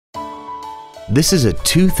This is a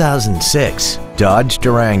 2006 Dodge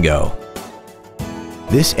Durango.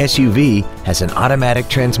 This SUV has an automatic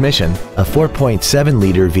transmission, a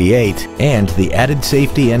 4.7-liter V8, and the added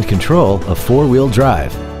safety and control of four-wheel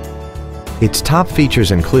drive. Its top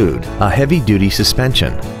features include a heavy-duty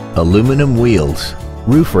suspension, aluminum wheels,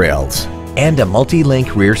 roof rails, and a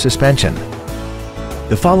multi-link rear suspension.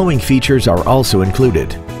 The following features are also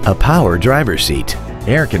included: a power driver's seat,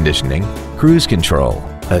 air conditioning, cruise control,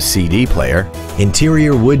 a CD player,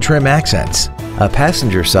 interior wood trim accents, a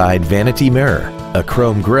passenger side vanity mirror, a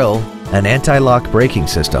chrome grille, an anti-lock braking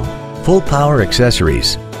system, full power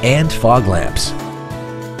accessories, and fog lamps.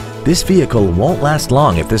 This vehicle won't last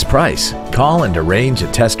long at this price. Call and arrange a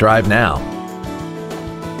test drive now.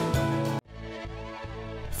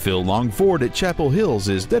 Phil Long Ford at Chapel Hills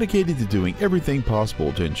is dedicated to doing everything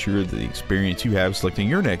possible to ensure that the experience you have selecting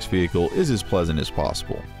your next vehicle is as pleasant as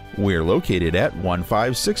possible. We're located at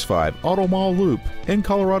 1565 Auto Mall Loop in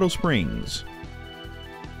Colorado Springs.